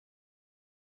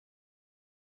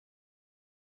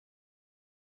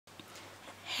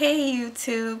Hey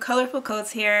YouTube, Colorful Codes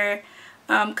here.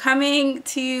 Coming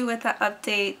to you with an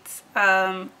update,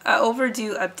 an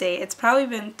overdue update. It's probably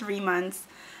been 3 months.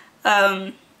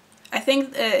 I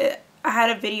think I had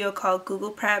a video called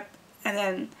Google Prep, and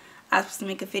then I was supposed to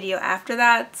make a video after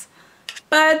that.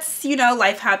 But, you know,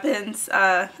 life happens.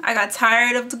 I got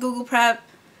tired of the Google Prep.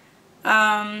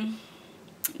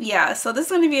 Yeah, so this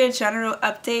is going to be a general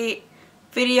update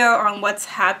video on what's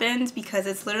happened because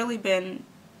it's literally been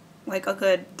like a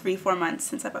good 3-4 months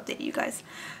since I've updated you guys.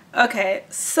 Okay,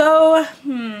 so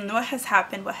what has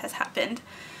happened?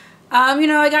 You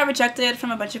know, I got rejected from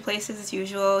a bunch of places as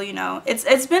usual. You know,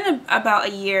 it's been about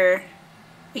a year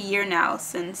now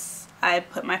since I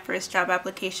put my first job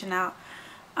application out.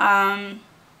 As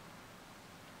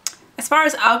far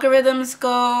as algorithms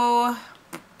go,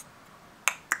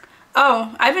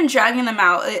 oh, I've been dragging them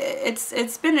out.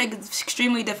 It's been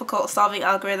extremely difficult solving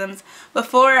algorithms.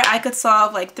 Before, I could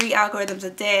solve like 3 algorithms a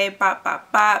day, bop,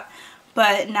 bop, bop.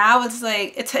 But now it's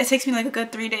like, it takes me like a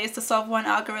good 3 days to solve one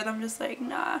algorithm. I'm just like,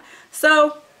 nah.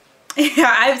 So,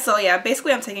 yeah,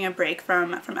 basically I'm taking a break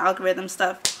from algorithm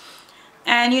stuff.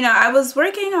 And, you know, I was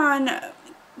working on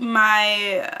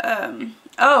my,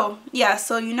 oh, yeah,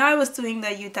 so, you know, I was doing the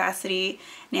Udacity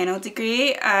nano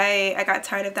degree. I got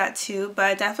tired of that too,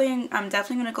 but I'm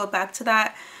definitely going to go back to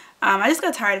that. I just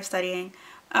got tired of studying.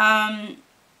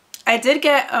 I did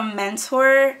get a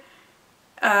mentor.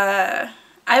 I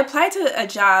applied to a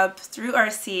job through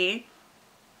RC,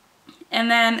 and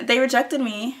then they rejected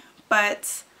me,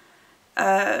 but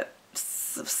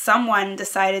someone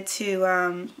decided to,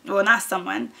 well, not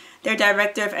someone, their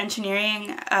director of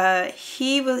engineering,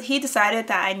 he decided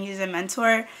that I needed a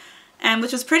mentor, and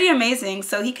which was pretty amazing.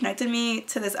 So he connected me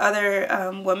to this other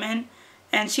woman,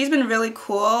 and she's been really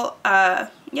cool. Yeah,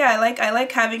 I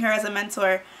like having her as a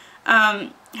mentor.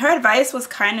 Her advice was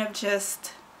kind of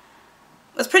just,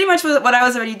 was pretty much what I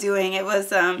was already doing. It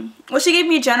was, well, she gave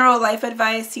me general life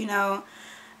advice, you know,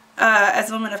 as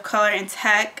a woman of color in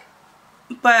tech.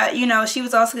 But, you know, she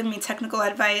was also giving me technical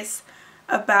advice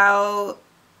about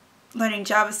learning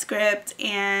JavaScript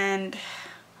and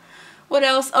what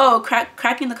else? Oh,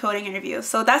 cracking the coding interview.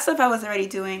 So that stuff I was already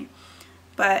doing.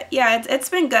 But yeah, it's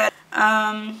been good.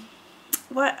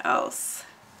 What else?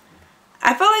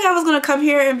 I felt like I was going to come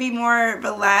here and be more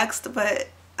relaxed, but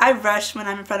I rush when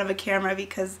I'm in front of a camera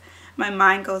because my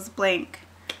mind goes blank.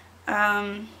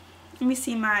 Let me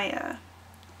see my...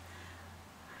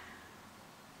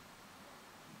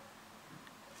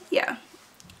 yeah,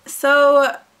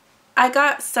 so I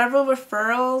got several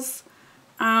referrals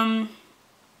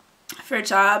for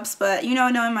jobs, but you know,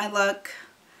 knowing my luck,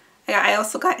 I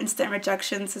also got instant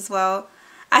rejections as well.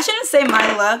 I shouldn't say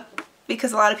my luck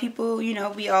because a lot of people, you know,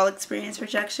 we all experience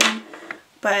rejection,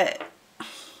 but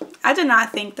I did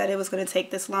not think that it was going to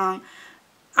take this long.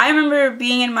 I remember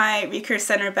being in my Recurse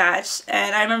Center batch,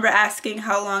 and I remember asking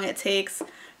how long it takes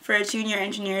for a junior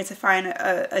engineer to find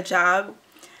a job.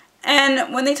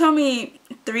 And when they told me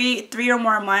three or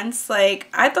more months, like,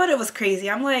 I thought it was crazy.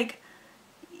 I'm like,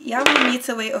 y'all want me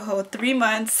to wait 3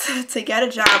 months to get a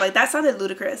job? Like, that sounded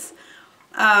ludicrous.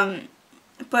 But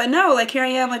no, like, here I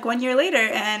am, like, 1 year later,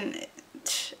 and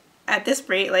at this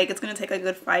rate, like, it's gonna take a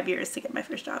good 5 years to get my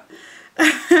first job.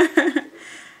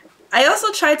 I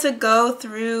also tried to go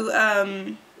through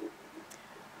the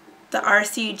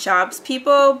RC jobs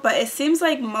people, but it seems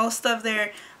like most of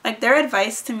their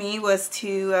advice to me was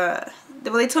to, well,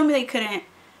 they told me they couldn't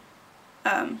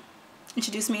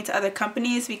introduce me to other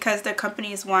companies because their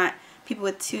companies want people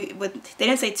with they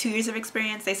didn't say 2 years of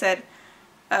experience, they said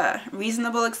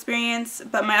reasonable experience.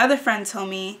 But my other friend told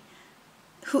me,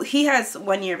 he has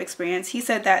 1 year of experience, he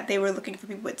said that they were looking for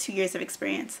people with 2 years of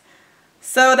experience.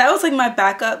 So that was like my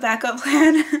backup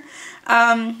plan.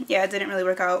 Yeah, it didn't really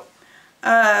work out.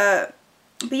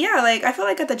 But yeah, like, I feel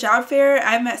like at the job fair,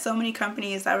 I met so many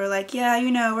companies that were like, yeah,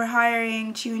 you know, we're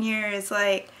hiring juniors,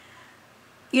 like,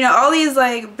 you know, all these,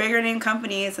 like, bigger name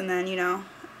companies. And then, you know,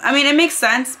 I mean, it makes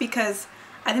sense because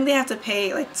I think they have to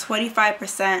pay, like,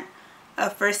 25%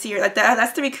 of first year, like,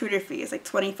 that's the recruiter fee, it's like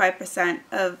 25%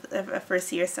 of a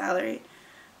first year salary.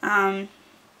 But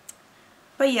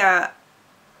yeah,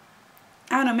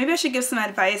 I don't know, maybe I should give some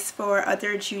advice for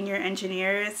other junior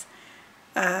engineers.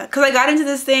 Because I got into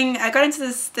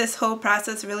this whole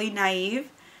process really naive.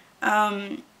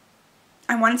 I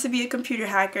wanted to be a computer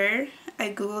hacker.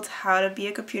 I googled how to be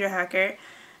a computer hacker.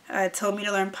 It told me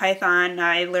to learn Python.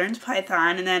 I learned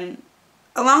Python, and then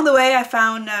along the way I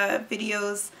found I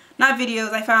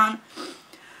found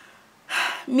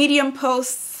Medium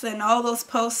posts and all those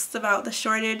posts about the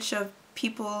shortage of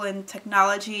people in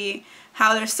technology,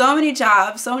 how there's so many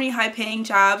jobs, so many high-paying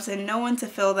jobs, and no one to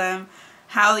fill them.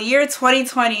 how the year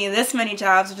 2020, this many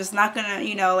jobs are just not gonna,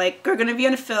 you know, like, are gonna be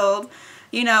unfilled,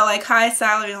 you know, like, high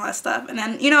salary and all that stuff. And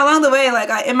then, you know, along the way, like,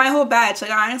 in my whole batch, like,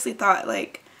 I honestly thought,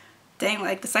 like, dang,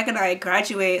 like, the second I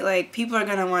graduate, like, people are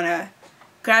gonna wanna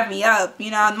grab me up,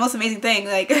 you know. And the most amazing thing,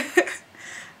 like,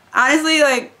 honestly,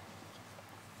 like,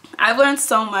 I've learned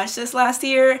so much this last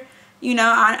year. You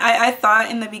know, I thought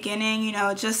in the beginning, you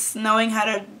know, just knowing how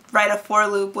to write a for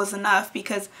loop was enough,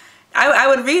 because I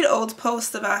would read old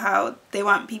posts about how they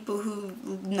want people who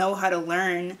know how to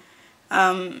learn,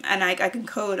 and I can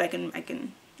code, I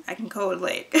can code,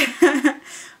 like,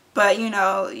 but, you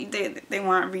know, they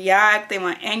want React, they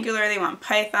want Angular, they want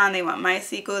Python, they want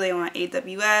MySQL, they want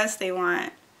AWS, they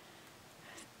want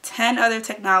 10 other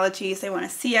technologies, they want a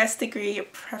CS degree,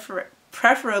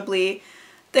 preferably.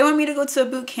 They want me to go to a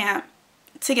boot camp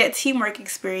to get teamwork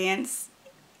experience.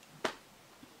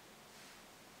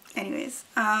 Anyways,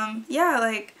 yeah,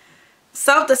 like,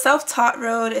 the self-taught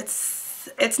road,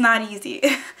 it's not easy.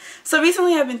 So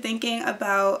recently I've been thinking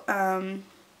about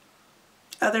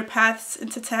other paths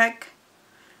into tech.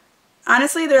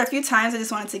 Honestly, there are a few times I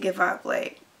just wanted to give up.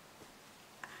 Like,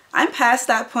 I'm past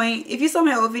that point. If you saw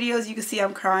my old videos, you can see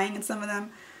I'm crying in some of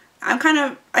them.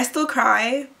 I still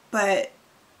cry, but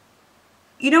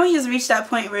you know when you just reach that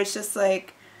point where it's just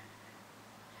like,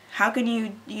 how can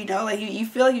you know, like, you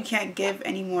feel like you can't give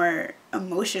any more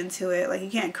emotion to it. Like, you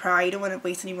can't cry. You don't want to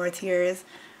waste any more tears.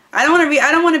 I don't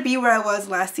want to be where I was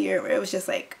last year, where it was just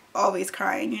like always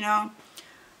crying, you know.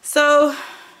 So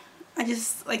I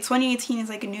just, like, 2018 is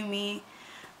like a new me.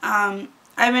 I've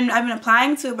been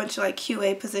applying to a bunch of like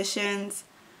QA positions.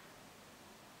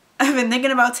 I've been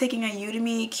thinking about taking a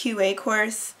Udemy QA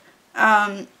course.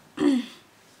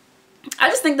 I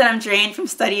just think that I'm drained from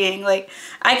studying. Like,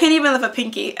 I can't even lift a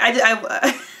pinky. I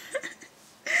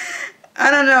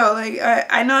don't know. Like,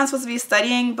 I know I'm supposed to be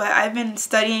studying, but I've been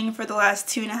studying for the last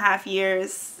 2.5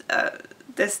 years,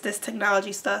 this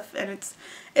technology stuff, and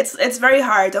it's very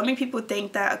hard. Don't make people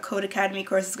think that a Code Academy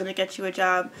course is going to get you a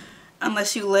job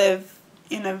unless you live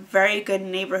in a very good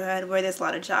neighborhood where there's a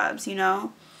lot of jobs, you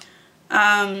know?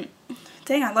 Dang,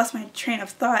 I lost my train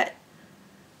of thought.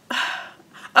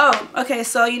 Oh, okay,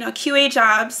 so, you know, QA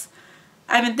jobs.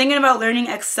 I've been thinking about learning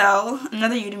Excel,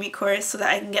 another Udemy course, so that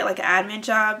I can get, like, an admin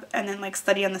job and then, like,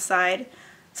 study on the side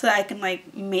so that I can,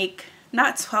 like, make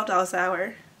not $12 an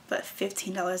hour, but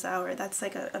 $15 an hour. That's,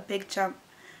 like, a big jump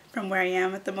from where I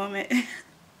am at the moment.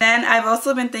 Then I've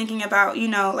also been thinking about, you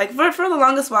know, like, for the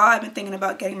longest while, I've been thinking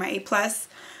about getting my A+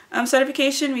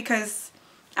 certification, because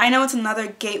I know it's another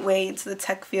gateway into the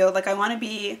tech field. Like, I want to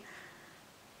be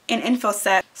in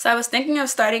InfoSec. So I was thinking of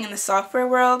starting in the software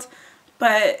world,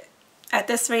 but at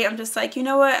this rate, I'm just like, you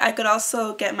know what? I could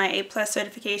also get my A+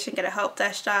 certification, get a help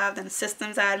desk job, then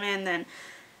systems admin, then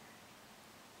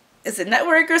is it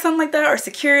network or something like that, or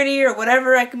security or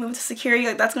whatever. I can move to security.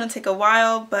 Like, that's going to take a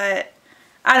while, but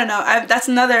I don't know.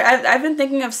 I've been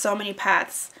thinking of so many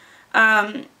paths.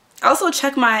 Also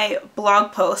check my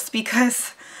blog posts,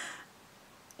 because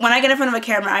when I get in front of a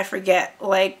camera, I forget,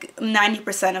 like,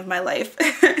 90% of my life.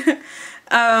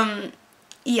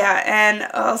 Yeah,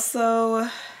 and also,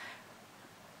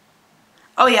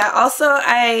 oh yeah, also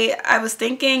I was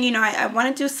thinking, you know, I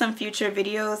want to do some future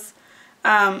videos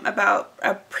about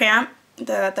PRAMP,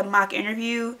 the mock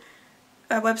interview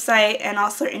website, and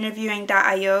also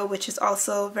interviewing.io, which is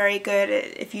also very good.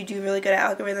 If you do really good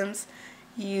at algorithms,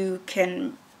 you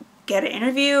can get an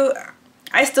interview.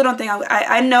 I still don't think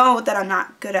I know that I'm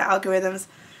not good at algorithms.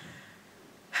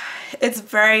 It's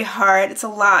very hard. It's a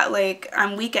lot. Like,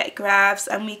 I'm weak at graphs,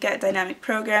 I'm weak at dynamic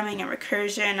programming and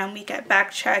recursion, I'm weak at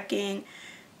backtracking,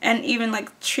 and even,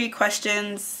 like, tree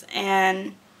questions.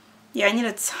 And yeah, I need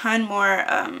a ton more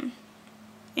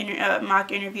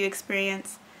mock interview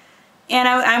experience. And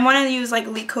I want to use, like,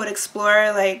 LeetCode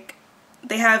Explore. Like,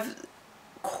 they have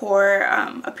core,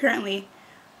 apparently,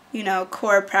 you know,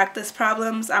 core practice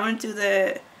problems. I'm going to do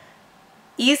the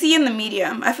easy and the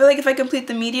medium. I feel like if I complete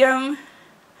the medium,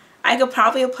 I could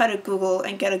probably apply to Google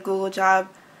and get a Google job.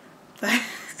 But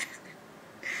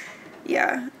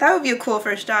yeah, that would be a cool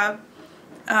first job.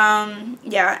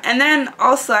 Yeah, and then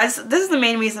also, this is the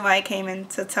main reason why I came in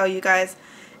to tell you guys,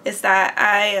 is that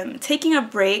I am taking a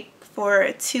break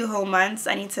for 2 whole months.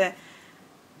 I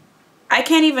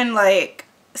can't even, like,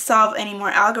 solve any more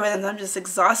algorithms. I'm just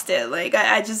exhausted. Like,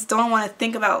 I just don't want to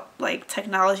think about, like,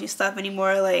 technology stuff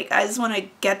anymore. Like, I just want to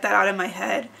get that out of my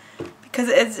head, because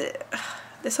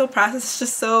this whole process is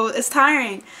just it's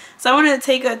tiring. So I wanted to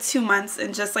take 2 months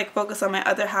and just, like, focus on my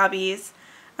other hobbies,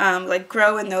 like,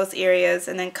 grow in those areas,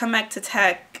 and then come back to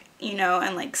tech, you know,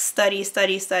 and, like, study.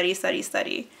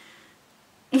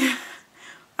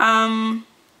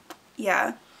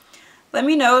 yeah. Let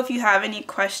me know if you have any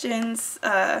questions.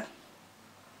 I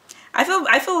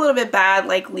feel a little bit bad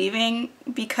like leaving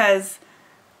because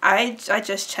I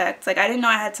just checked. Like I didn't know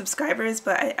I had subscribers,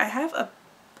 but I have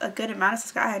a good amount of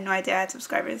subscribers. I had no idea I had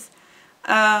subscribers.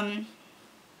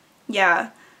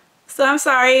 Yeah. So I'm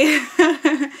sorry.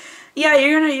 Yeah,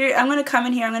 I'm gonna come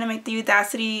in here. I'm gonna make the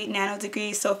Udacity Nano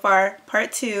degree so far,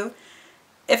 part 2.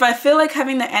 If I feel like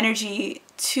having the energy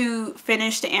to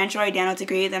finish the Android Nano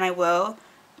degree, then I will.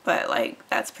 But like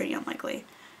that's pretty unlikely.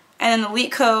 And then the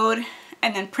LeetCode,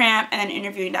 and then Pramp, and then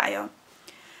interviewing.io.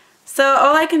 So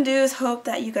all I can do is hope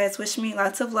that you guys wish me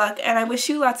lots of luck, and I wish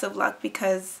you lots of luck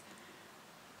because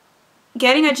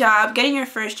getting a job, getting your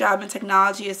first job in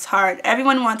technology is hard.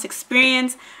 Everyone wants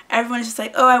experience. Everyone's just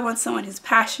like, oh, I want someone who's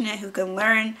passionate, who can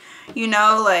learn, you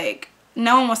know, like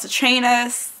no one wants to train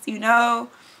us, you know.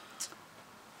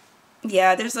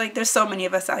 Yeah, there's so many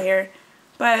of us out here.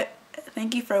 But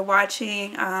thank you for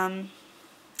watching.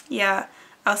 Yeah,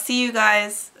 I'll see you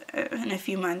guys in a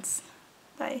few months.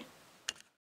 Bye.